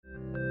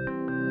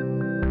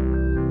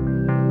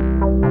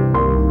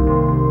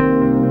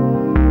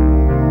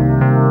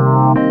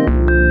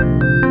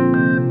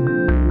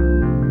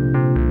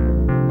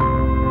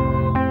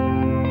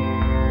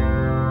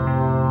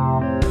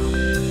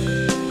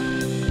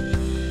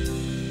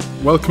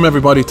Welcome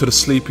everybody to the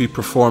Sleepy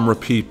Perform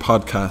Repeat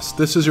podcast.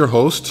 This is your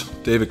host,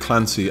 David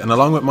Clancy, and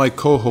along with my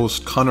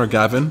co-host, Conor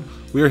Gavin,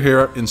 we are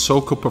here in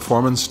SoCo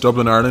Performance,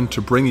 Dublin, Ireland,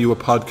 to bring you a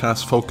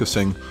podcast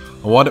focusing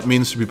on what it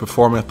means to be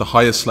performing at the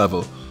highest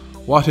level,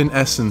 what in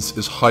essence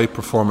is high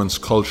performance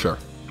culture.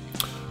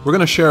 We're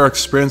going to share our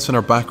experience and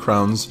our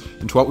backgrounds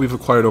into what we've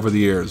acquired over the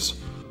years.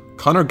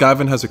 Conor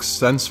Gavin has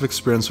extensive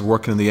experience of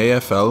working in the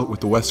AFL with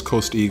the West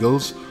Coast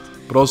Eagles,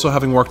 but also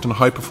having worked in a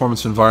high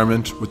performance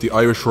environment with the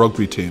Irish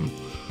rugby team.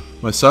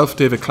 Myself,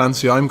 David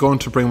Clancy, I'm going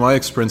to bring my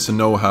experience and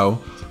know-how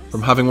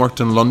from having worked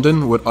in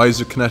London with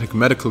Isaac Kinetic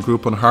Medical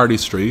Group on Harley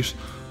Street,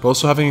 but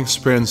also having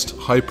experienced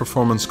high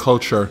performance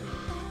culture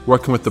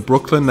working with the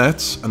Brooklyn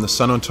Nets and the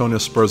San Antonio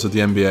Spurs of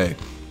the NBA.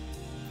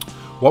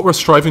 What we're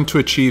striving to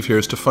achieve here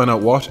is to find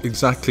out what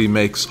exactly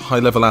makes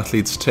high-level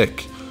athletes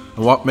tick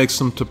and what makes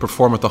them to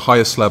perform at the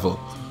highest level,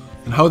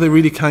 and how they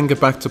really can get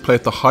back to play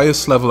at the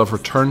highest level of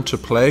return to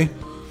play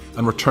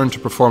and return to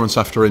performance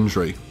after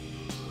injury.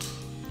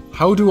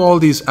 How do all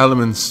these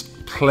elements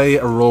play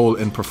a role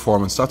in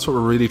performance? That's what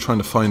we're really trying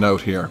to find out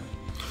here.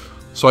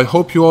 So I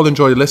hope you all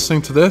enjoy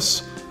listening to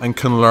this and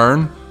can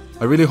learn.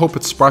 I really hope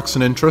it sparks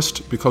an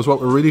interest, because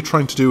what we're really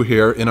trying to do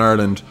here in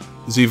Ireland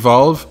is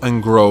evolve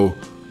and grow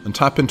and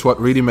tap into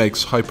what really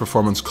makes high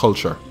performance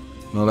culture.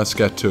 Now let's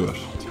get to it.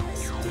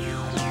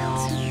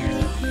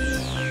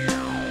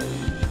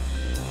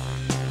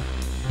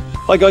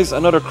 Hi guys,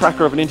 another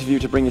cracker of an interview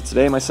to bring you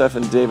today. Myself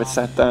and David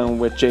sat down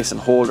with Jason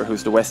Holder,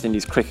 who's the West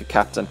Indies cricket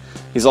captain.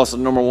 He's also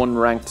the #1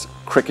 ranked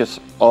cricket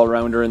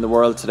all-rounder in the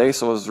world today,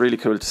 so it was really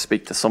cool to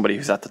speak to somebody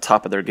who's at the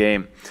top of their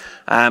game.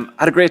 I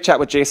had a great chat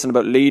with Jason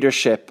about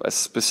leadership,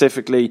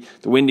 specifically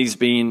the Windies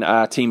being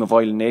a team of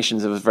island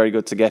nations. It was very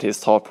good to get his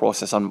thought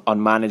process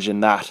on managing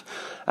that.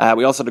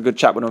 We also had a good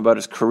chat with him about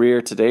his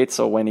career to date,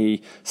 so when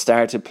he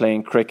started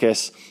playing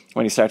cricket,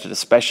 when he started to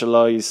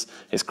specialise,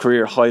 his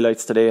career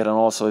highlights to date, and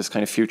also his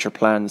kind of future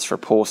plans for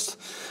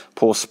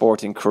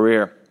post-sporting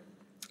career.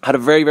 Had a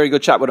very, very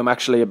good chat with him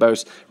actually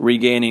about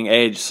regaining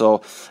edge,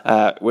 so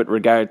with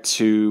regard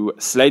to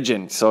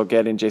sledging, so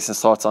getting Jason's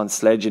thoughts on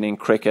sledging in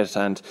cricket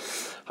and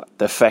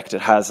the effect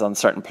it has on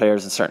certain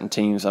players and certain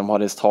teams, and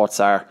what his thoughts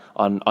are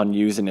on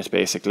using it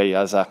basically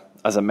as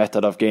a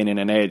method of gaining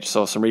an edge.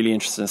 So some really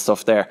interesting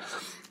stuff there.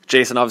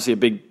 Jason, obviously a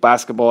big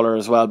basketballer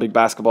as well, big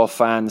basketball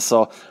fan,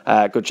 so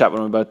good chat with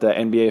him about the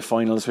NBA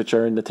finals, which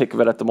are in the thick of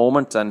it at the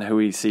moment, and who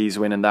he sees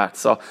winning that.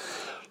 So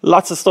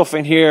lots of stuff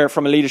in here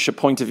from a leadership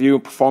point of view,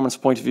 performance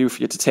point of view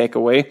for you to take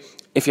away.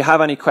 If you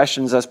have any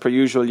questions, as per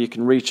usual, you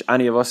can reach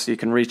any of us. You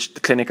can reach the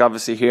clinic,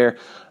 obviously, here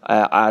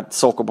at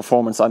SoCo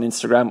Performance on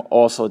Instagram.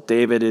 Also,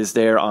 David is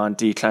there on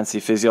D Clancy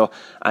Physio,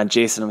 and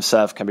Jason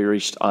himself can be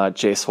reached on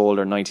Jace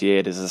Holder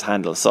 98 is his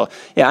handle. So,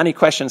 yeah, any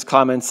questions,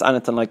 comments,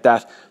 anything like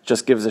that,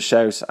 just give us a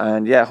shout.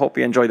 And yeah, hope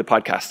you enjoy the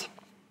podcast.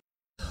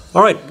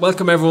 All right,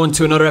 welcome everyone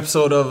to another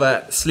episode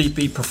of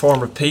Sleepy Perform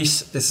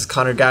Repeat. This is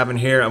Conor Gavin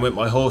here, and with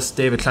my host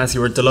David Clancy.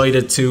 We're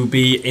delighted to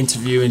be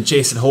interviewing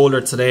Jason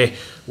Holder today,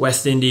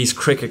 West Indies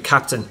cricket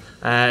captain.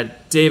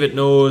 David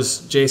knows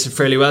Jason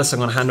fairly well, so I'm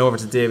going to hand over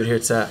to David here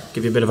to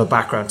give you a bit of a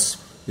background.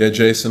 Yeah,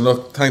 Jason,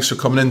 look, thanks for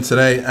coming in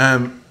today.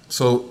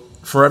 So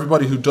for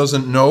everybody who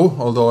doesn't know,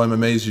 although I'm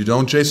amazed you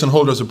don't, Jason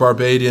Holder is a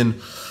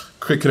Barbadian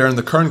cricketer and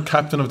the current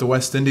captain of the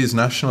West Indies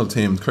national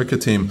team,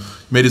 cricket team. He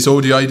made his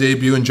ODI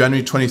debut in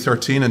January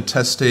 2013 and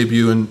Test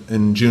debut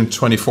in June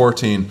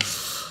 2014.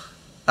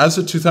 As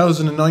of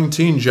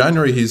 2019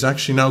 January, he's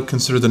actually now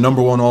considered the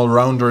 #1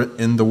 all-rounder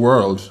in the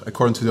world,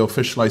 according to the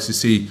official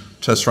ICC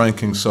Test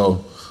ranking.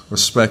 So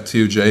respect to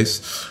you,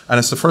 Jace. And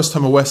it's the first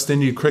time a West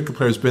Indian cricket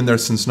player has been there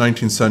since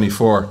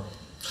 1974.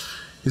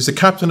 He's the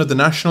captain of the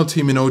national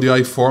team in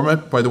ODI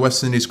format by the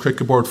West Indies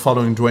Cricket Board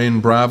following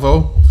Dwayne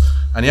Bravo,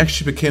 and he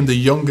actually became the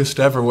youngest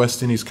ever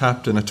West Indies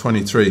captain at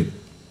 23.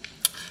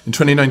 In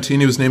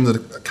 2019, he was named the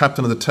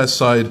captain of the Test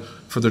side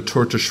for their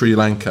tour to Sri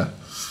Lanka.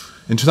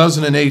 In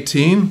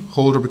 2018,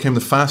 Holder became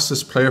the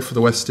fastest player for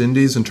the West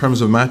Indies in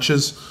terms of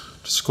matches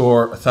to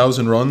score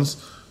 1,000 runs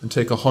and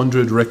take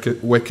 100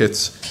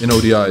 wickets in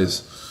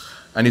ODIs.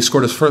 And he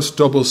scored his first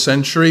double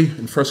century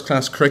in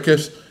first-class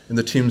cricket in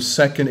the team's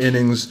second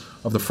innings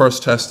of the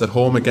first Test at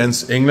home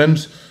against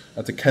England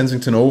at the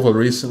Kensington Oval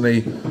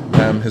recently,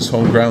 his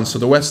home ground. So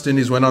the West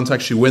Indies went on to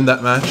actually win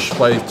that match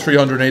by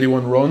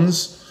 381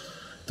 runs,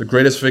 the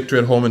greatest victory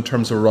at home in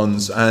terms of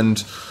runs.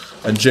 And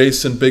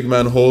Jason Big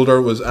Man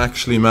Holder was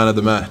actually man of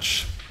the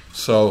match.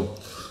 So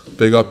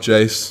big up,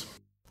 Jace.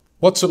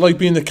 What's it like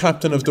being the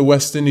captain of the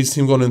West Indies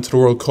team going into the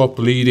World Cup,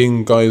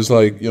 leading guys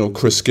like,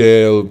 Chris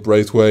Gayle,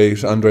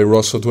 Braithwaite, Andre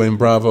Russell, Dwayne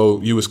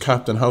Bravo, you as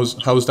captain?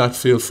 How's that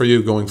feel for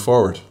you going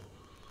forward?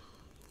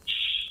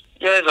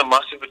 Yeah, it's a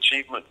massive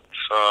achievement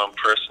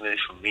personally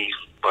for me,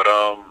 but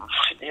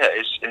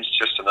it's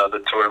just another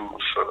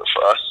tournament for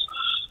us.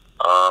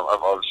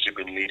 I've obviously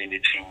been leading the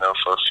team now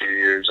for a few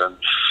years, and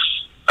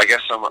I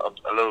guess I'm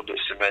a little bit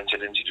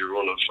cemented into the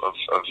role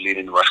of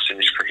leading the West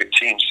Indies cricket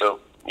team. So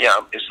yeah,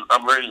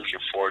 I'm really looking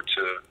forward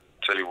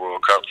to the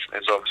World Cup.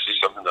 It's obviously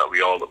something that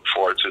we all look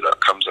forward to, that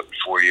comes up in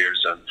 4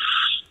 years, and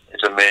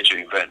it's a major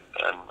event.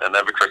 and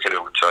every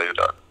cricketer will tell you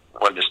that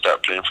when they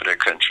start playing for their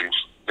country,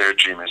 their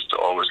dream is to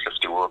always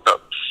lift the World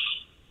Cup.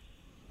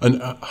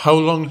 And how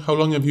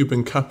long have you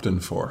been captain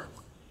for?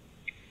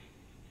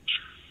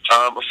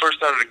 I first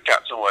started as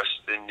captain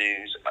West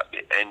Indies at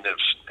the end of,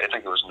 I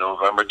think it was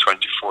November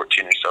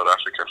 2014 in South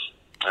Africa.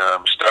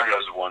 Started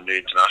as a one-day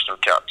international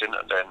captain,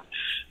 and then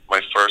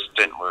my first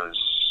stint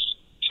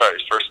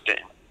in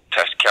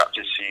Test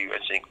captaincy, I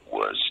think,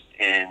 was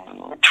in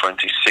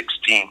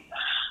 2016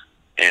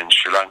 in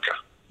Sri Lanka.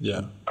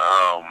 Yeah.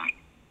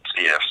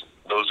 Yes,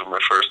 those were my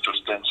first 2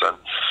 stints, and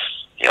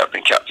I've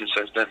been captain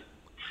since then.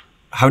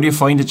 How do you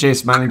find it,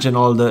 Jace, managing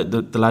all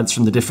the lads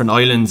from the different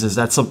islands? Is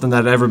that something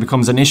that ever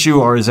becomes an issue,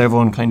 or is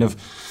everyone kind of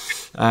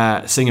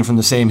singing from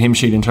the same hymn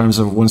sheet in terms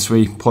of once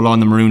we pull on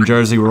the maroon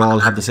jersey, we'll all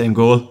have the same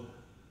goal?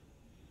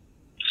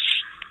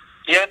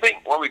 Yeah, I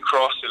think when we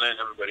cross the line,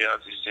 everybody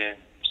has the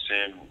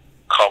same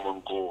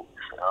common goal.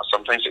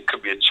 Sometimes it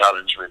could be a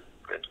challenge with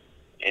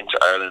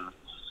inter-island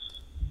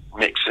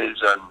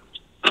mixes and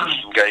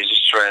guys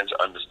just trying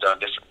to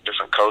understand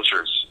different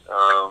cultures.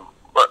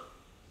 But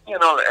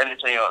like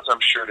anything else,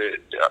 I'm sure the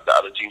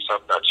other teams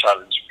have that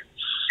challenge.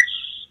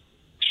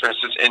 For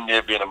instance,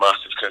 India being a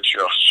massive country,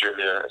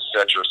 Australia,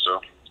 etc.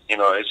 So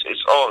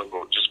it's all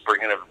about just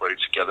bringing everybody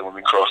together when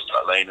we cross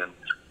that line and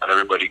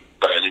everybody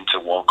buying into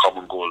one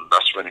common goal. And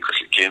that's when the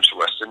cricket came to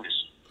West Indies.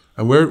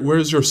 And where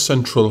is your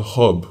central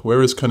hub?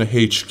 Where is kind of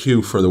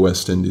HQ for the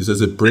West Indies? Is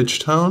it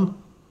Bridgetown?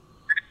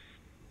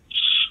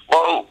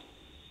 Well,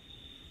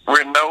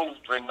 we're now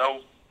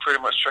pretty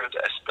much trying to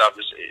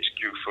establish a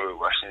HQ for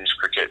West Indies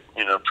cricket.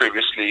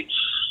 Previously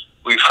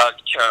we've had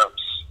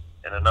camps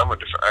in a number of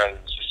different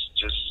islands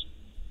just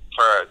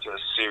prior to a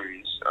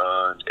series,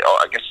 and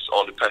I guess it's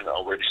all dependent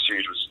on where the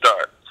series would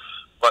start.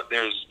 But the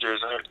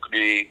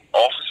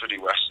office for the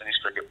West Indies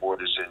Cricket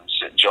Board is in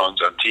St.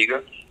 John's,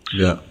 Antigua.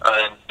 Yeah.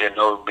 And they're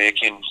now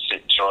making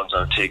St. John's,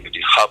 Antigua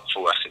the hub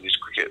for West Indies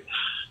cricket.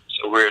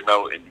 So we're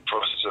now in the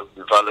process of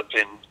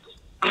developing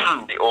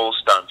the old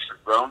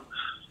Stanford ground.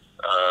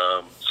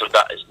 So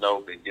that has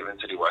now been given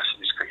to the West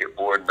Indies Cricket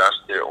Board, and that's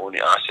their only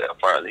asset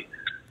apparently.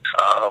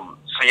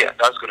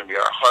 That's going to be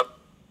our hub,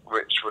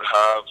 which would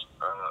have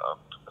a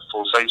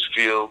full-size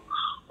field.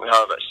 We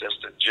have access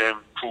to gym,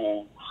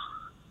 pool,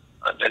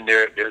 and then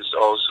there's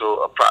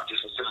also a practice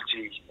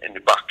facility in the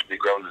back of the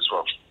ground as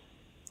well.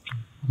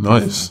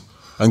 Nice.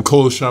 And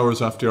cold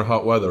showers after your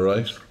hot weather,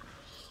 right?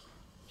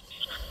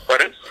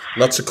 Pardon?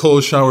 Lots of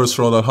cold showers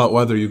for all that hot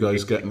weather you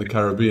guys get in the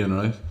Caribbean,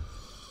 right?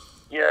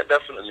 Yeah,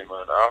 definitely,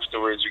 man.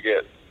 Afterwards, you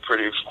get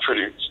pretty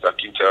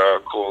stuck into our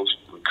cold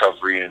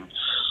recovery and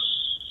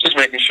just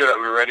making sure that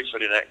we're ready for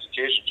the next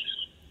occasion.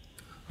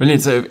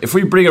 Brilliant. So if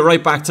we bring it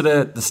right back to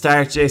the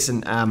start,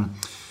 Jason,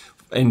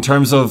 in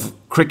terms of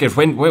cricket,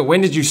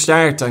 when did you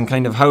start, and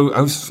kind of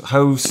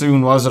how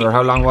soon was it, or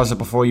how long was it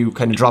before you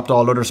kind of dropped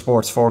all other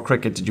sports for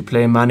cricket? Did you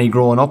play many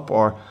growing up,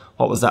 or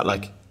what was that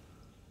like?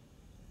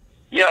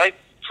 Yeah, I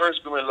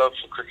first grew my love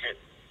for cricket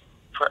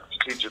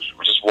practically just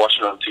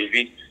watching on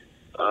TV.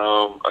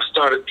 I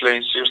started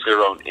playing seriously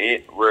around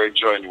 8, where I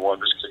joined the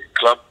Wanderers Cricket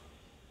Club,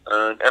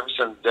 and ever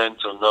since then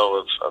till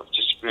now, I've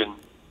just been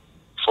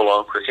full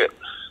on cricket.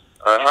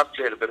 I have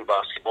played a bit of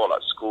basketball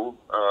at school.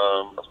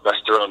 I've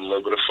messed around a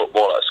little bit of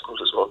football at school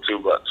as well too,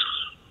 but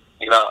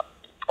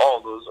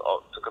all those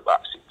took a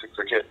backseat to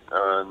cricket,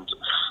 and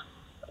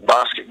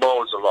basketball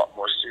was a lot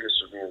more serious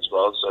for me as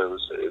well. So it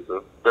was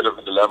a bit of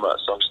a dilemma at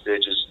some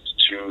stages to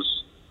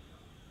choose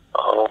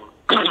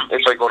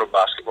if I go to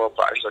basketball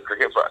practice or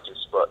cricket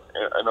practice. But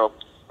I know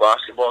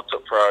basketball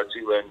took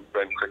priority when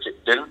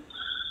cricket didn't,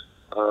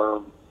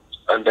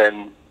 and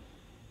then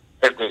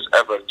if there's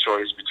ever a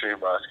choice between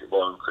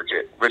basketball and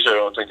cricket, which I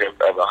don't think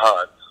I've ever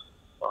had,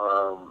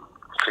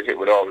 cricket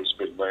would always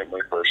be my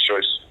first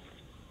choice.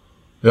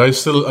 Yeah,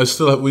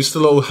 we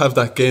still all have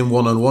that game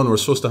 1-on-1. We're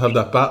supposed to have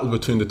that battle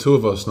between the two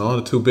of us, no?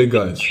 The two big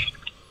guys.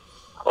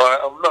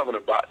 Well, I'm not going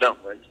to back down,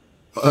 man.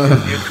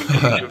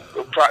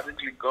 You're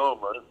practically gone,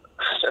 man.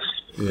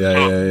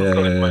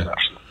 Yeah.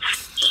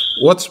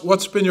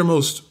 What's been your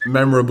most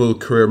memorable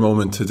career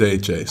moment to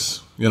date,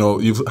 Jace?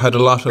 You've had a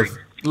lot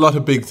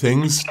of big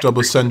things,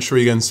 double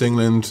century against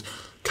England,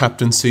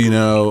 captaincy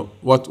now.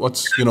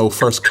 What's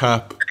first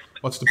cap?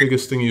 What's the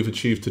biggest thing you've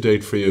achieved to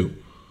date for you?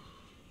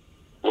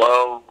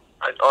 Well,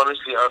 I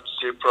honestly have to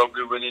say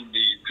probably winning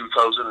the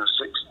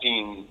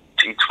 2016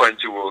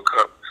 T20 World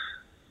Cup.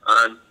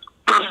 And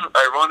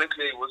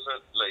ironically, it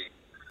wasn't like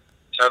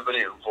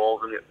heavily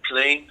involved in it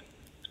playing,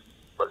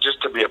 but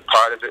just to be a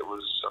part of it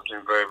was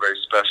something very, very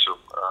special.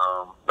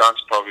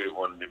 That's probably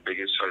one of the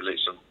biggest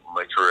highlights of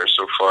my career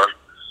so far.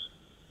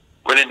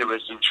 Winning the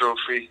Wisdom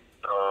Trophy,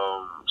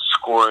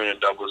 scoring a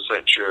double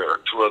century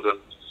or 2 other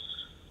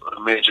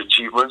major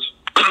achievements,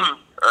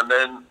 and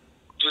then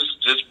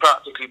just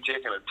practically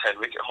taking a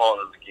 10-wicket haul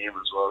in the game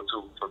as well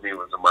too, for me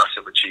was a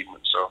massive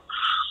achievement. So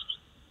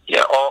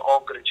yeah,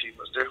 all good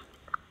achievements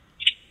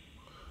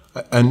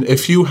there. And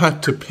if you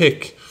had to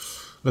pick,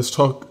 let's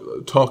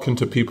talking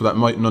to people that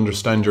mightn't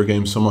understand your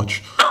game so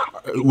much,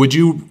 would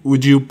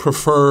you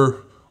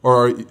prefer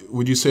Or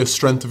would you say a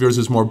strength of yours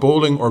is more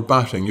bowling or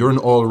batting? You're an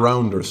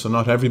all-rounder, so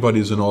not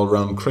everybody's an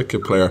all-round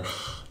cricket player.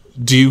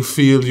 Do you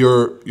feel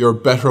you're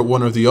better at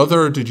one or the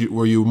other?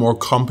 Were you more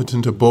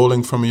competent at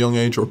bowling from a young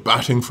age or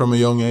batting from a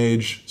young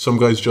age? Some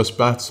guys just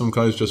bat, some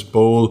guys just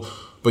bowl,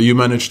 but you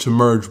managed to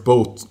merge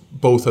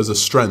both as a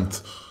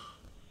strength.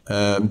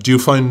 Do you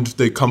find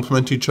they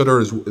complement each other?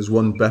 Is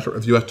one better?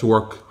 Have you had to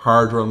work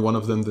harder on one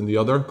of them than the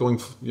other going,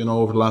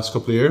 over the last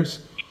couple of years?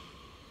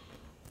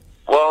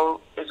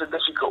 Well, it's a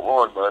difficult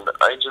one, man.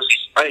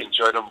 I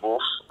enjoyed them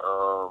both.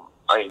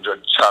 I enjoyed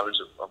the challenge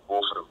of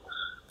both of them.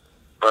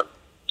 But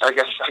I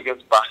guess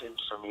batting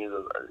for me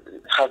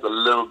it has a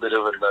little bit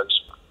of a nudge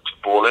to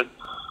bowling.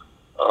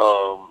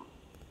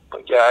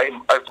 But yeah,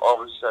 I've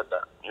always said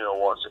that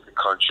once I could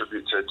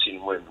contribute to a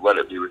team win,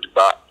 whether it be with the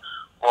bat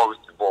or with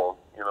the ball,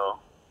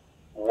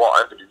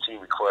 whatever the team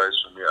requires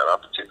from me at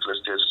that particular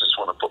stage, I just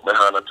want to put my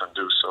hand up and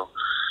do so.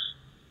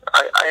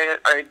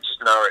 I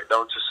just narrow it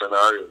down to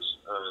scenarios.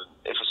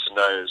 If a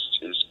scenario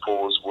is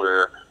posed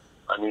where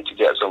I need to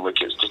get some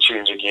wickets to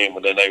change a game,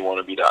 and then I want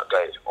to be that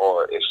guy.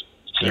 Or if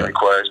the team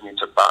requires me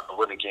to bat and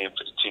win a game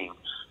for the team,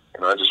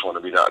 I just want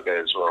to be that guy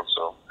as well.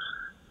 So,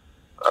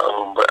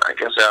 but I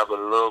guess I have a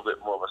little bit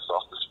more of a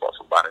softer spot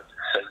for batting.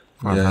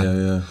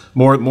 Yeah.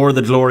 More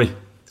the glory,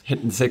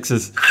 hitting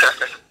sixes.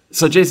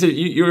 So, Jason,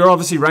 you're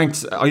obviously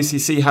ranked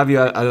ICC, have you,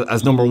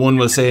 as number one,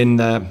 we'll say, in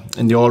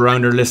the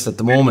all-rounder list at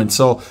the moment.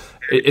 So,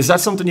 is that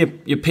something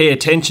you pay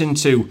attention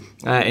to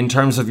in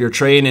terms of your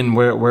training,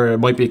 where it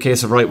might be a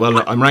case of, right,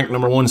 well, I'm ranked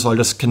number one, so I'll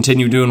just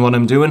continue doing what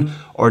I'm doing?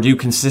 Or do you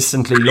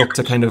consistently look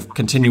to kind of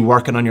continue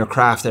working on your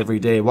craft every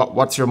day?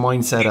 What's your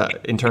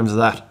mindset in terms of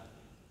that?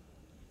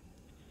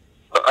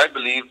 I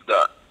believe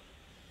that,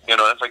 if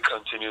I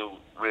continue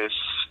with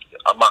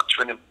a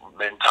match-winning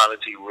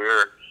mentality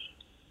where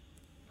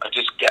I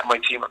just get my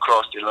team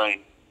across the line,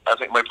 I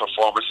think my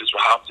performances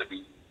will have to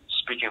be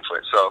speaking for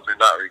itself in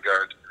that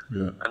regard.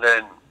 Yeah. And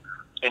then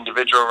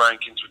individual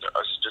rankings would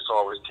just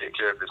always take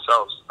care of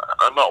themselves.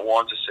 I'm not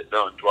one to sit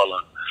down and dwell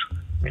on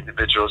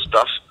individual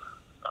stuff.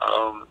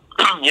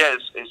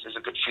 It's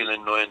a good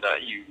feeling knowing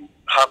that you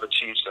have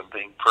achieved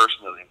something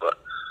personally, but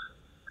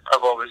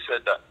I've always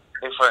said that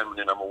if I'm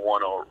the number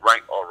one or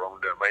ranked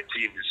all-rounder, my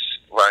team is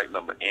ranked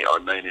number 8 or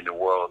 9 in the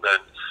world, then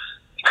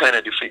it kind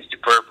of defeats the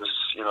purpose.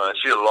 I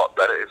feel a lot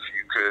better if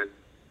you could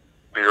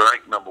be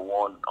ranked number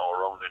one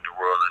all-rounder in the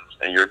world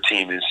and your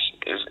team is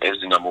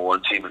the number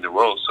one team in the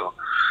world. So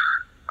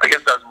I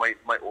guess that's my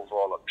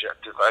overall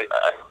objective. I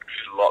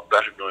feel a lot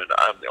better knowing that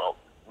I'm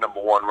the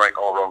number one ranked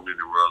all-rounder in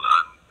the world,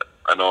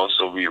 and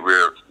also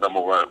we're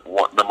number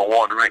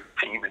one ranked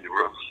team in the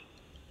world.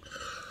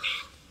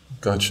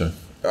 Gotcha.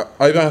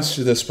 I've asked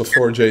you this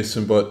before,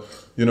 Jason, but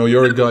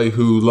you're a guy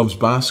who loves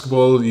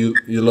basketball. You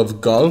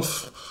love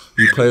golf.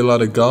 You play a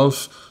lot of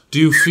golf. Do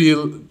you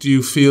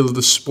feel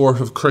the sport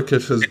of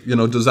cricket has,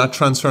 does that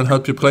transfer and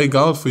help you play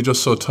golf? We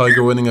just saw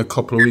Tiger winning a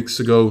couple of weeks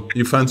ago.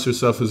 You fancy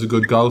yourself as a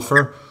good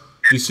golfer.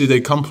 Do you see they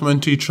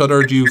complement each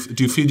other? Do you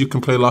feel you can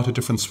play a lot of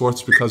different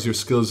sports because your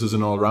skills as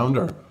an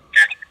all-rounder?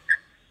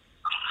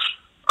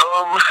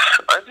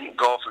 I think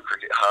golf and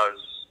cricket has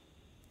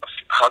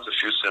a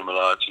few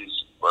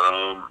similarities, but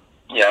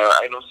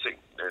I don't think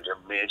they're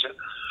major.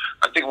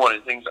 I think one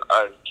of the things that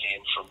I've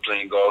gained from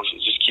playing golf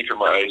is just keeping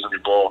my eyes on the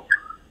ball.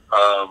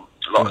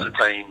 Lots of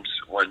times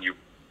when you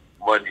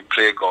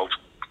play golf,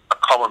 a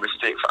common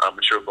mistake for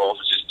amateur golf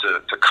is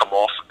just to come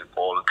off of the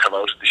ball and come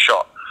out of the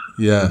shot.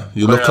 Yeah,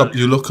 you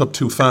look up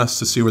too fast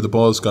to see where the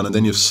ball's gone, and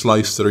then you've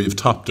sliced it or you've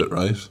topped it,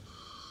 right?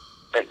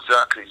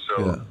 Exactly.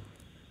 So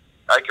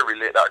I can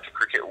relate that to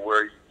cricket,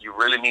 where you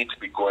really need to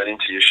be going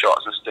into your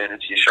shots and staying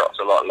into your shots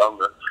a lot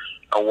longer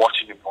and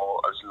watching the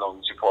ball as long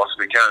as you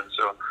possibly can.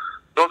 So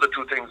those are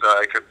two things that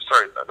I can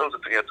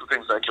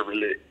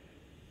relate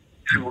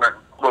to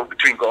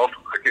between golf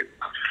and cricket.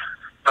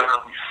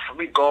 For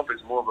me, golf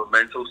is more of a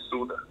mental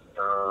soother.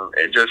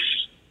 It just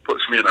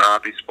puts me in a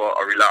happy spot,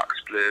 a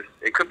relaxed place.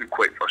 It could be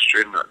quite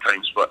frustrating at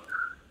times, but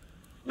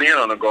being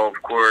on a golf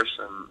course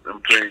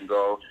and playing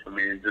golf, for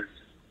me, is just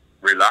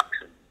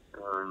relaxing.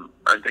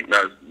 I think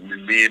that's the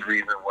main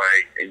reason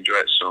why I enjoy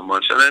it so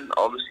much. And then,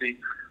 obviously,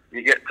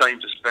 you get time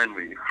to spend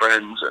with your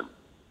friends,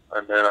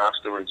 and then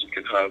afterwards you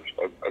can have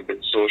a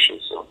bit social.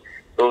 So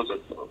those are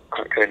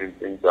the kind of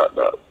things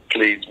that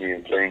please me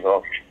in playing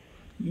golf.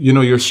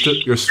 You're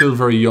still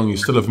very young. You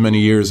still have many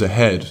years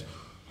ahead.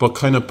 But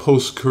kind of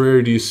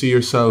post-career, do you see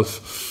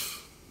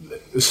yourself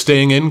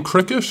staying in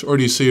cricket, or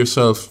do you see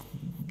yourself,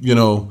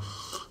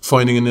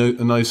 finding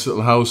a nice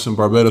little house in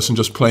Barbados and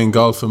just playing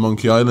golf in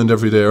Monkey Island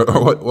every day?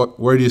 Or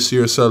where do you see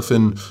yourself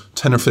in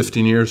 10 or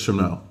 15 years from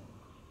now?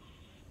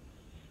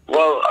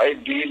 Well,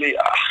 ideally,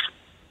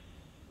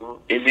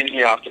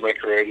 immediately after my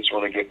career, I just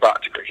want to get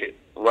back to cricket,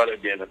 whether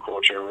it be in a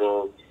coaching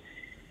role,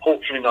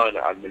 hopefully not in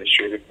an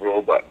administrative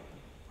role, but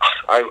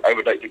I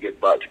would like to get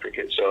back to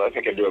cricket. So I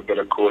think I do a bit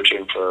of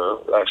coaching for,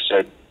 I've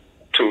said,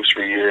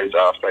 2-3 years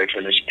after I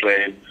finish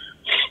playing.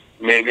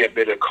 Maybe a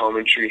bit of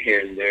commentary here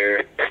and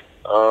there.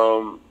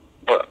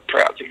 But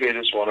practically I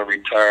just want to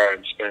retire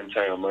and spend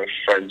time with my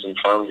friends and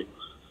family.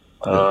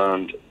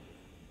 And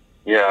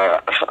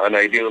yeah, an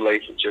ideal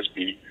life would just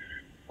be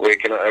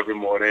waking up every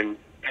morning,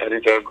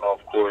 heading to a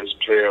golf course,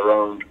 play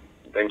around,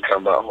 then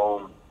come back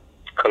home,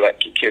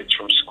 collect your kids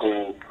from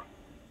school,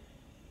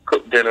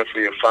 cook dinner for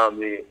your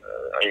family,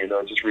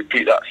 and just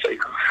repeat that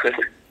cycle.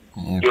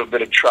 Do a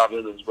bit of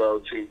traveling as well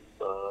too,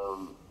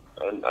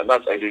 and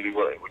that's ideally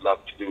what I would love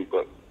to do.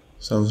 But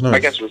sounds nice. I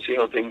guess we'll see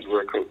how things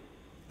work out.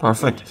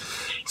 Perfect.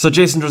 So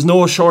Jason, there's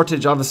no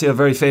shortage obviously of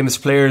very famous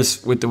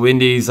players with the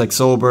Windies like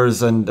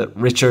Sobers and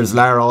Richards,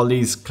 Lara, all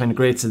these kind of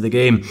greats of the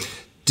game.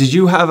 Did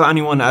you have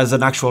anyone as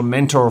an actual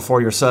mentor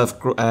for yourself,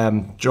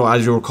 Joe,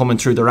 as you were coming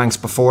through the ranks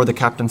before the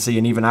captaincy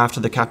and even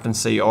after the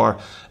captaincy, or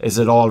is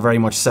it all very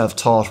much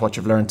self-taught what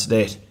you've learned to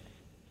date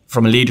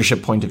from a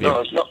leadership point of view?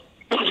 No, it's not.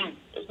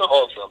 It's not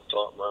all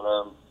self-taught,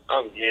 man.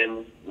 I've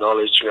gained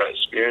knowledge through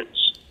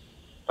experience,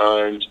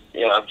 and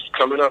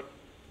coming up,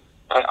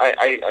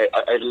 I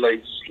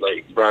idolize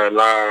like Brian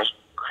Lara,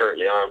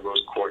 Curtly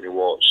Ambrose, Courtney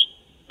Walsh.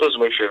 Those are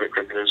my favourite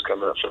cricketers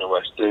coming up from the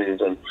West Indies,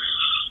 and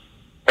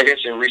I guess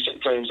in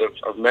recent times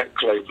I've met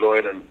Clive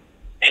Lloyd, and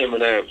him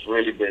and I have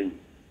really been,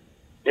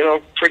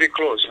 pretty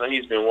close.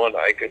 He's been one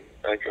that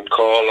I can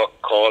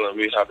call and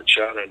we have a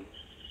chat, and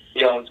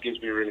he always gives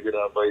me really good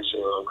advice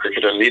on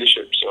cricket and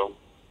leadership. So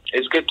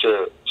it's good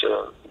to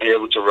be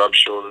able to rub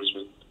shoulders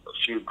with a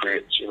few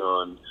greats,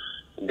 and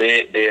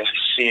they're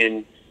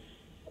seeing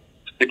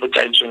the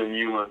potential in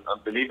you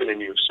and believing in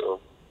you.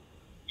 So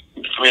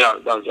for me,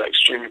 that was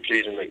extremely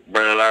pleasing. Like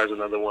Brian Lara is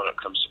another one that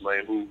comes to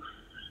mind, who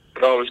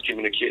would always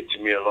communicate to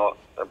me a lot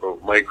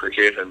about my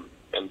cricket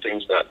and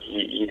things that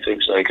he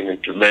thinks I can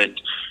implement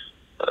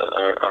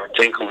or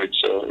tinker with.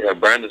 So yeah,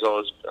 Brian has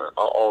always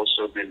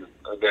also been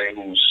a guy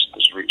who's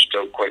reached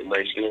out quite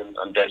nicely,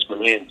 and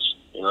Desmond Haynes.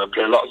 I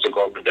play lots of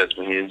golf with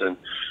Desmond Haynes, and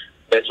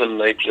Desmond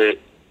and I play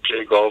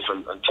golf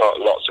and talk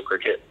lots of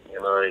cricket.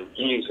 And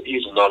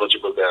he's a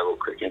knowledgeable guy about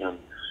cricket, and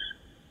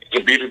the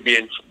beauty of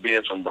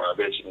being from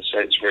Barbados in a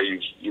sense where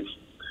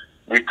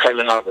we kind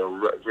of have a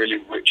really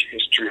rich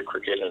history of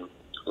cricket and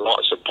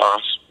lots of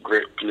past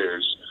great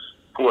players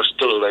who are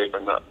still alive,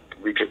 and that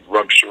we could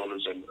rub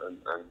shoulders and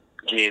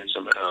gain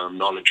some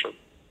knowledge from.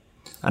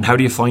 And how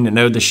do you find it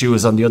now the shoe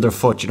is on the other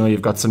foot?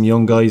 You've got some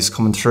young guys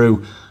coming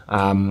through.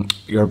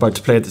 You're about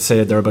to play,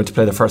 they're about to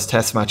play the first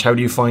test match. How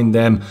do you find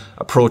them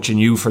approaching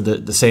you for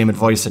the same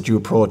advice that you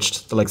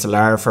approached the likes of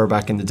Lara for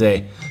back in the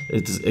day?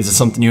 Is it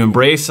something you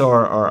embrace,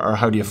 or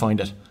how do you find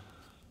it?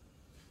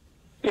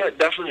 Yeah,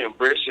 definitely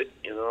embrace it.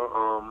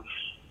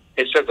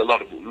 It says a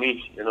lot about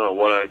me.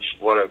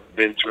 What I've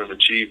been through and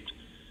achieved,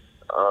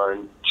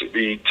 and to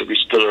be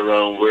still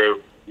around where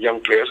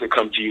young players can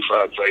come to you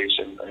for advice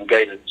and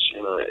guidance.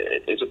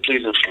 It's a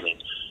pleasing feeling.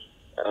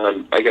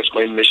 I guess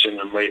my mission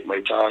and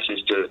my task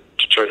is to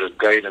try to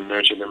guide and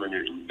nurture them in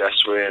the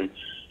best way,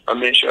 and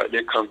make sure that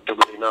they're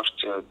comfortable enough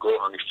to go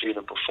on the field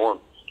and perform.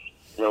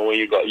 When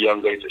you got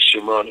young guys like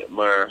Shimon,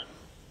 Admire,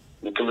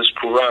 Nicholas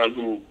Puran,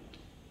 who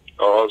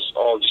are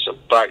all just a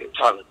bag of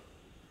talent,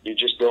 you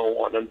just don't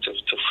want them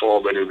to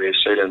fall by the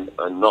wayside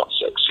and not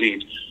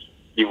succeed.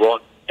 You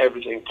want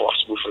everything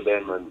possible for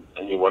them,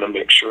 and you want to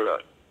make sure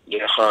that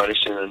they're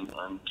harnessing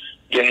and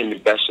getting the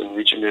best and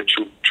reaching their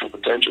true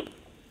potential.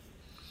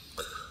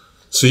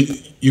 So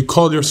you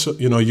call yourself,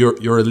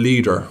 you're a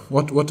leader.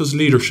 What does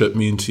leadership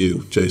mean to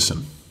you,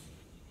 Jason?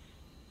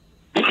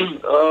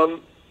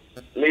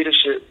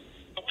 Leadership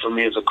for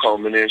me is a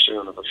combination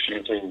of a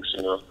few things.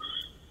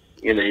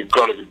 You've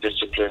got to be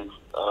disciplined.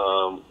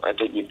 I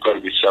think you've got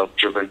to be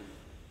self-driven.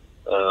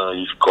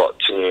 You've got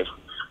to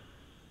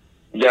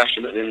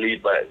definitely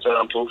lead by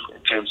example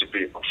in terms of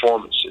your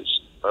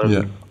performances.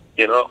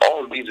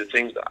 All of these are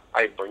things that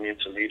I bring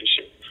into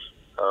leadership.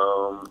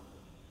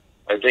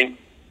 I think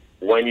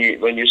when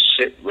you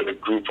sit with a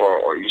group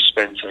or you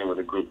spend time with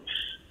a group,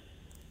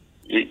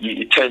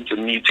 you tend to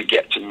need to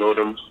get to know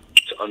them,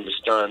 to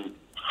understand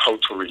how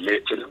to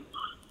relate to them.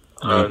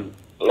 And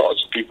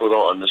lots of people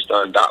don't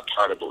understand that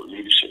part about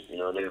leadership.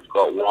 They've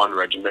got one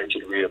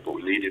regimented way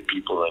about leading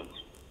people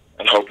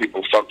and how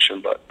people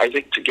function. But I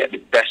think to get the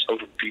best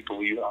out of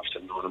people, you have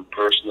to know them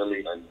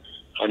personally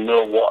and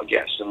know what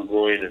gets them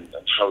going and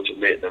how to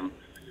make them,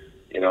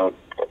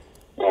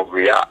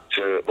 react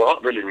to, well,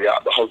 not really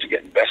react, but how to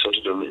get the best out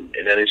of them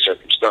in any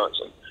circumstance.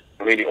 And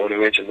I mean, the only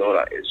way to know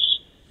that is,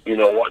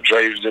 what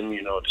drives them,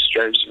 the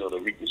strengths, the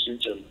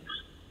weaknesses, and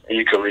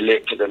you can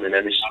relate to them in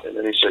any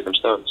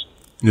circumstance.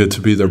 Yeah,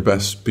 to be their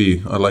best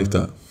be. I like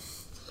that.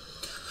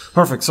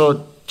 Perfect.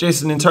 So,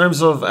 Jason, in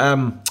terms of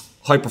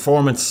high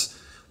performance,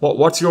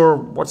 what's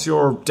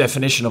your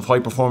definition of high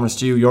performance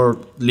to you? You're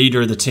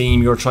leader of the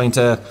team. You're trying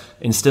to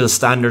instill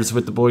standards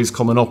with the boys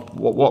coming up.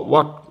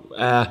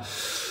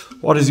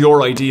 What is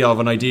your idea of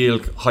an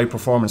ideal high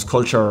performance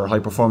culture or high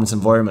performance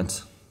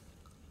environment?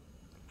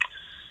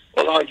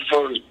 Well, a high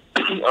performance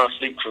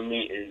athlete for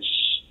me is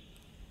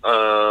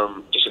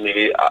just an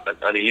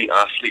elite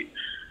athlete,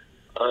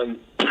 and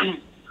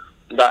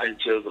that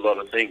entails a lot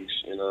of things.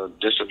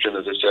 Discipline,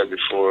 as I said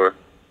before.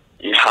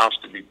 You have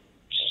to be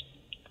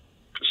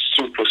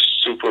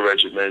super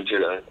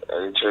regimented and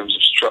in terms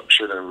of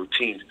structure and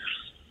routine.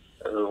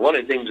 one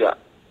of the things that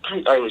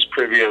I was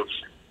privy of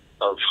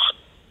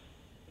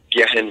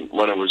getting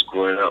when I was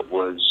growing up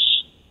was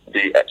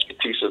the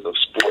expertise of a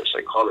sports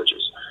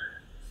psychologist.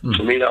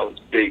 For me, that was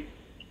big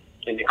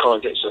in the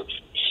context of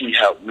he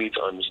helped me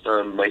to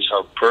understand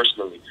myself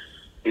personally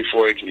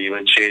before I could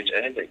even change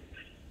anything.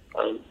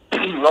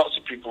 Lots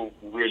of people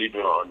really do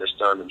not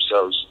understand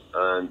themselves,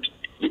 and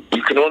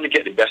you can only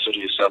get the best out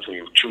of yourself when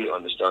you truly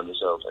understand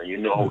yourself and you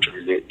know how to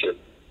relate to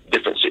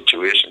different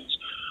situations.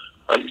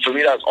 And for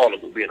me, that's all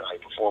about being a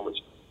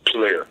high-performance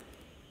player.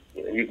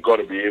 You've got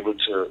to be able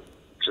to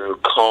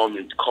calm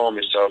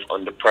yourself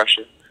under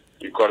pressure.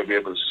 You've got to be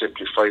able to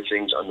simplify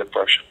things under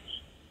pressure.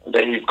 And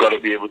then you've got to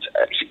be able to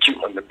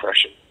execute under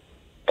pressure.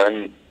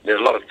 And there are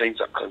a lot of things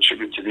that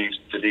contribute to these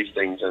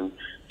things. And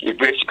you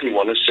basically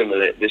want to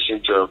simulate this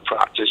into a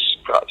practice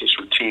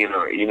routine,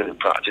 or even in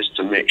practice,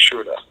 to make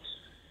sure that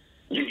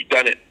you've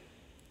done it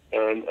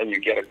and you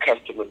get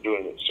accustomed to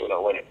doing it, so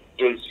that when it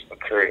does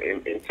occur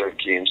into a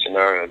game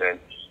scenario, then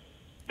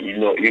you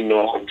know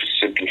how to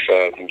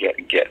simplify it and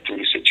get through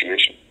the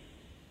situation.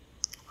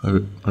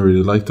 I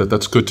really like that.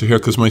 That's good to hear,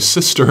 because my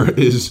sister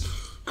is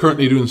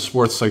currently doing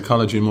sports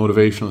psychology and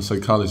motivational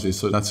psychology,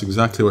 so that's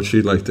exactly what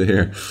she'd like to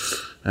hear.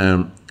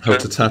 How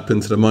to tap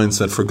into the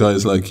mindset for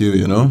guys like you,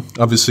 you know.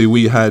 Obviously,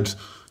 we had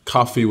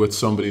coffee with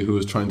somebody who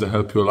was trying to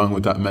help you along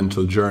with that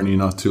mental journey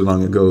not too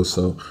long ago,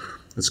 so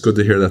it's good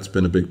to hear that's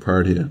been a big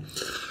part of you.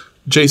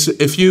 Jason,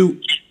 if you've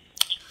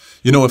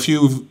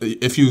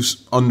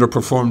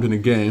underperformed in a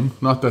game,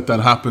 not that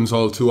happens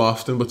all too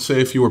often, but say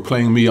if you were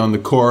playing me on the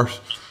court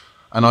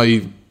and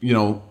I,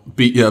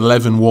 beat you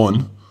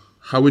 11-1,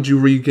 how would you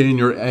regain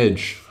your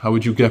edge? How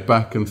would you get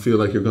back and feel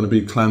like you're going to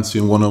beat Clancy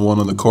in one-on-one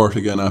on the court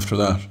again after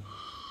that?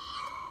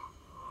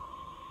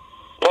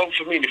 Well,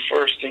 for me, the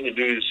first thing to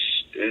do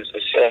is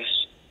assess.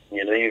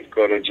 You've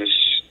got to just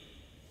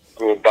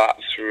go back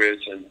through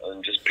it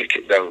and just pick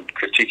it down,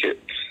 critique it.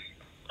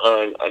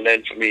 And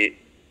then for me,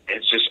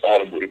 it's just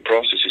all about the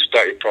process. You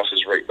start your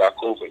process right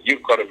back over.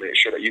 You've got to make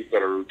sure that you've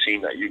got a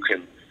routine that you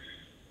can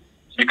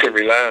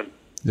rely on.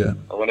 Yeah.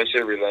 And when I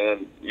say rely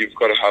on, you've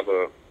got to have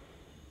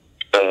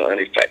an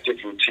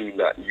effective routine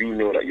that you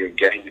know that you're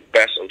getting the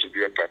best out of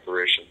your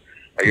preparation.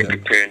 And you're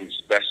preparing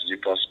as best as you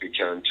possibly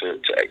can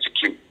to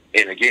execute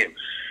in a game.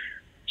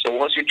 So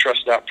once you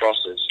trust that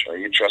process, or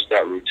you trust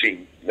that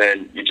routine,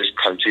 then you just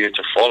continue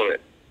to follow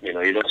it. You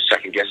don't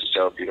second guess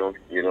yourself. You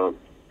don't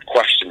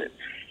question it.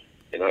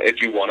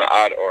 If you want to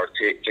add or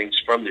take things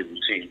from the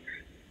routine,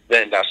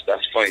 then that's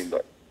fine.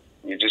 But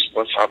you just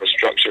must have a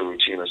structured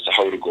routine as to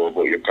how to go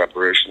about your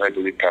preparation. I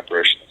believe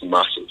preparation is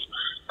massive,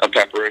 and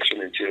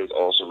preparation entails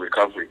also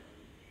recovery.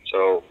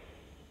 So,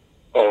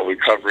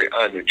 recovery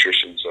and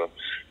nutrition. So,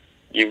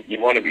 you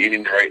want to be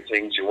eating the right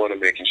things. You want to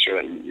making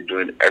sure that you're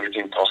doing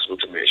everything possible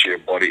to make sure your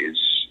body is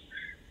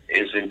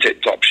in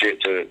tip-top shape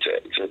to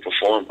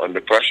perform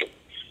under pressure.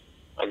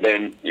 And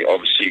then you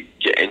obviously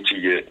get into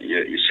your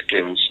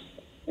skills,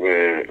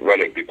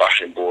 whether it be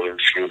bashing, bowling,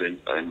 fielding,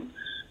 and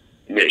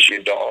make sure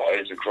you dot all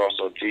I's and cross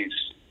all T's.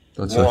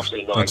 More often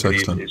than not, I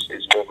believe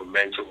it's more of a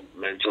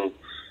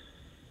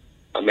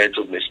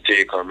mental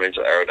mistake or a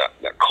mental error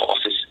that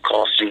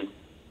costs you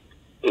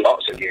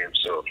lots of games.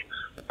 So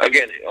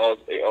again, it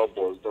all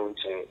boils down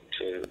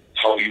to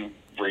how you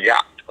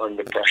react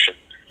under pressure.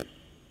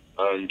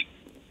 And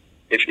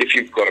if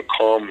you've got a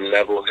calm,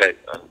 level head,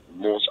 and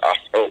most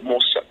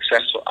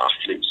successful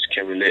athletes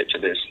can relate to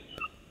this.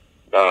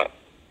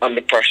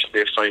 Under pressure,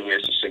 they find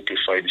ways to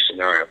simplify the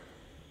scenario.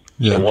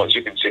 Yeah. So once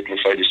you can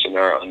simplify the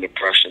scenario under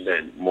pressure,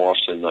 then more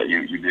often that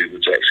you'll be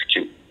able to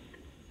execute.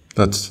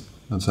 That's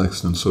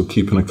excellent. So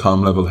keeping a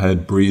calm, level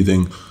head,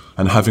 breathing,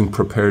 and having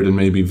prepared and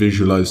maybe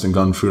visualized and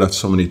gone through that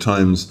so many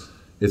times,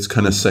 it's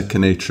kind of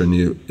second nature, and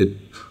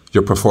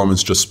your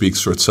performance just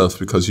speaks for itself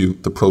because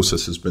the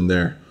process has been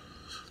there.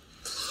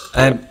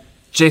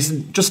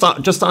 Jason, just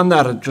on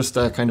that, just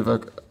kind of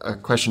a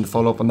question to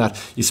follow up on that.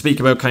 You speak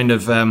about kind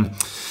of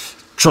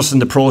trusting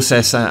the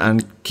process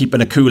and keeping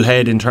a cool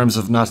head in terms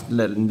of not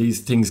letting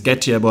these things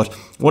get to you. But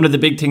one of the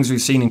big things we've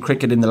seen in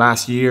cricket in the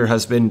last year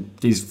has been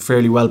these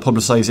fairly well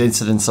publicised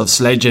incidents of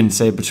sledging,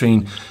 say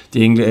between the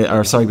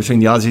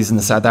Aussies and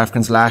the South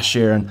Africans last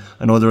year, and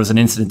I know there was an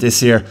incident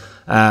this year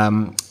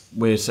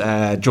with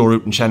Joe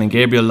Root and Shannon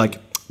Gabriel.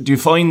 Do you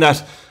find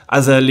that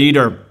as a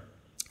leader,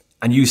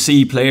 and you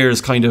see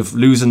players kind of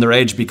losing their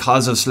edge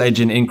because of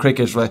sledging in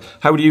cricket,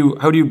 how do you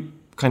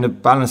kind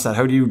of balance that?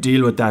 How do you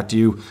deal with that? Do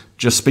you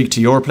just speak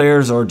to your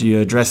players, or do you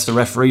address the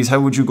referees? How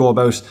would you go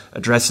about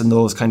addressing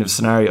those kind of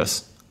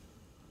scenarios?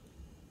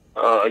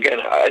 Again,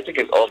 I think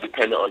it's all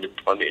dependent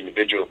on the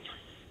individual.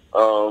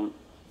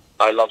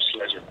 I love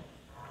sledging.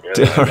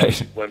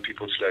 Right. When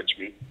people sledge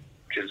me,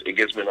 because it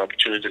gives me an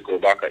opportunity to go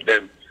back at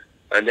them.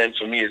 And then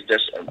for me, it's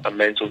just a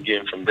mental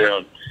game from there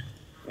on.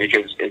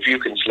 Because if you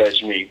can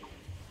sledge me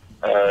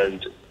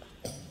and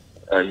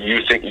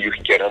you think you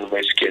can get under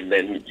my skin,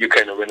 then you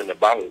kind of win in the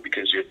battle,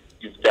 because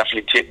you've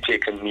definitely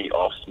taken me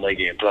off my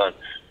game plan.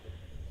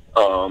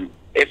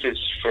 if it's,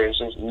 for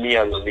instance, me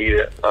as a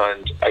leader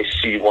and I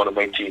see one of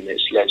my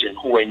teammates sledging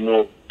who I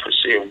know per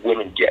se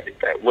wouldn't get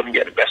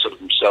the best of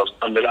themselves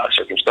under that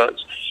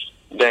circumstance,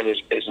 then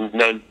it's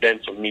then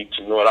for me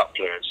to know that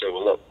player and say,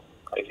 well, look,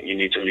 I think you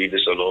need to leave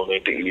this alone. I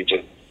think you need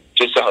to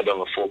just settle down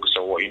and focus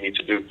on what you need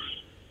to do,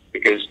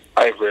 because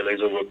I've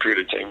realised over a period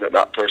of time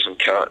that person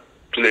can't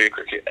play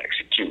cricket,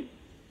 execute,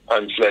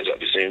 and sledge at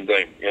the same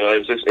time. You know,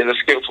 it's a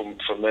skill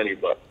for many,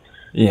 but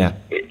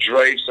it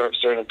drives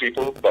certain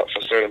people, but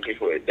for certain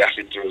people it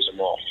definitely throws them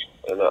off.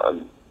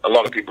 And a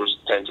lot of people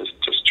tend to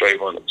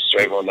strive on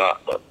that,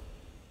 but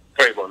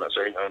strive on that,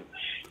 sorry.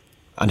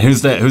 And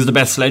who's the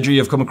best sledger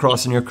you've come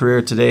across in your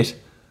career to date?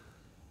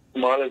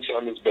 Marlon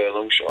Samuels by a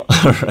long shot.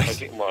 Right. I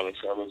think Marlon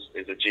Samuels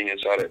is a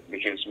genius at it,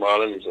 because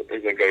Marlon is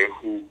a guy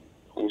who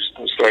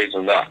strives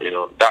on that. You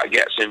know, that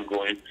gets him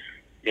going.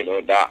 You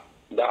know, that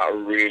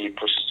really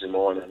pushes him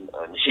on, and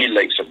he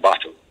likes a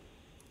battle.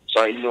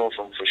 So I know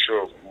for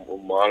sure when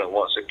Marlon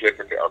wants to play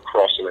cricket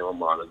across the line with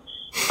Marlon,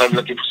 I'm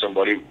looking for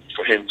somebody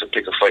for him to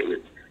pick a fight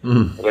with.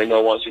 Because I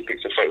know once he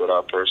picks a fight with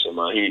that person,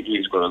 man,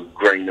 he's going to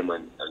grind him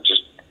and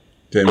just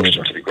push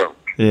him to the ground.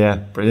 Yeah,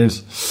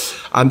 brilliant.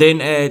 And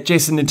then,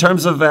 Jason, in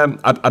terms of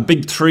a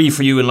big three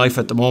for you in life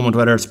at the moment,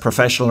 whether it's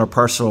professional or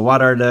personal,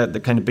 what are the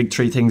kind of big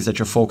three things that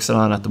you're focusing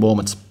on at the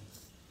moment?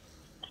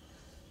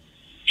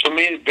 For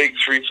me, the big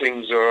three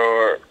things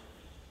are,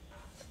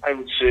 I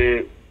would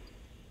say,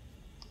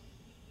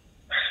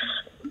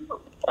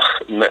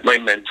 my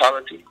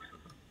mentality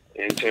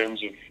in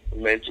terms of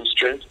mental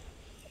strength.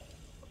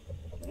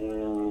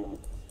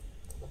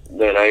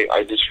 Then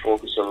I just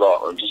focus a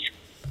lot on just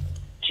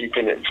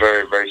keeping it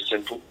very, very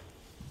simple.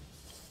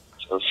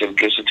 So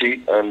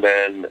simplicity, and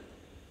then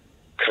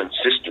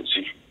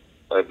consistency.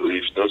 I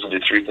believe those are the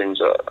three things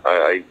that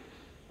I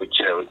would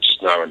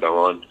just narrow down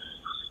on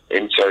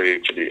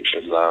entirely for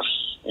the last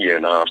year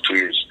and a half, 2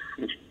 years.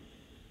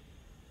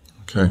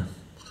 Okay.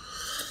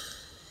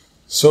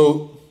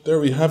 So there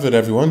we have it,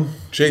 everyone.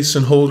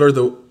 Jason Holder,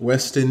 the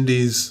West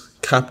Indies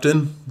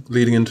captain,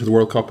 leading into the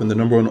World Cup and the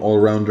number one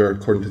all-rounder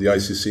according to the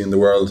ICC in the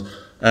world.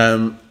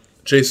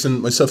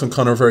 Jason, myself and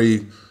Conor are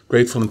very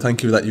grateful and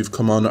thank you that you've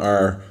come on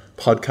our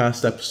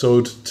podcast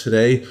episode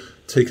today,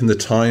 taking the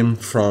time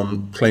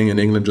from playing in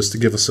England just to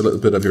give us a little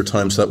bit of your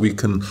time so that we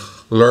can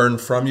learn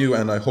from you.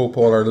 And I hope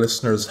all our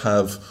listeners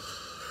have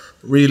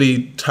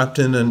really tapped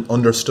in and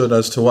understood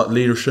as to what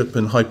leadership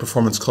and high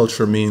performance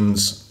culture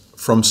means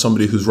from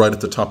somebody who's right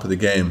at the top of the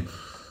game.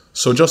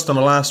 So just on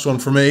the last one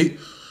for me,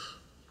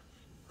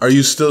 are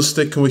you still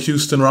sticking with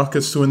Houston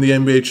Rockets to win the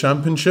NBA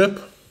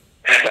championship?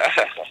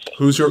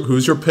 Who's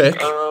your pick?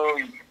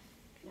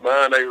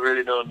 Man, I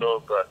really don't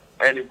know, but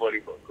anybody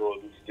but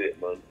Golden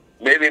State, man.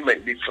 Maybe it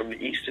might be from the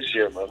East this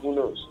year, man. Who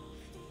knows?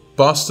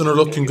 Boston are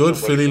looking good.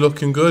 Philly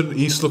looking good.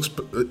 East looks,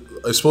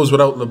 I suppose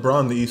without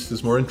LeBron, the East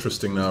is more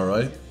interesting now,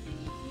 right?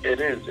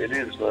 It is,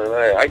 man.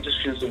 I just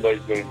feel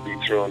somebody's going to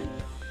dethrone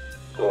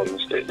Golden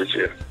State this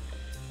year.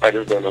 I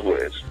just don't know who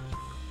it is.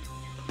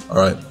 All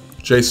right.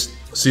 Jace,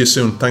 see you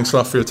soon. Thanks a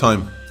lot for your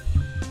time.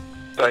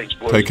 Thanks,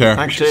 boys. Take care.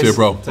 Thanks, see you,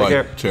 bro. Take Bye.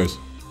 care. Cheers.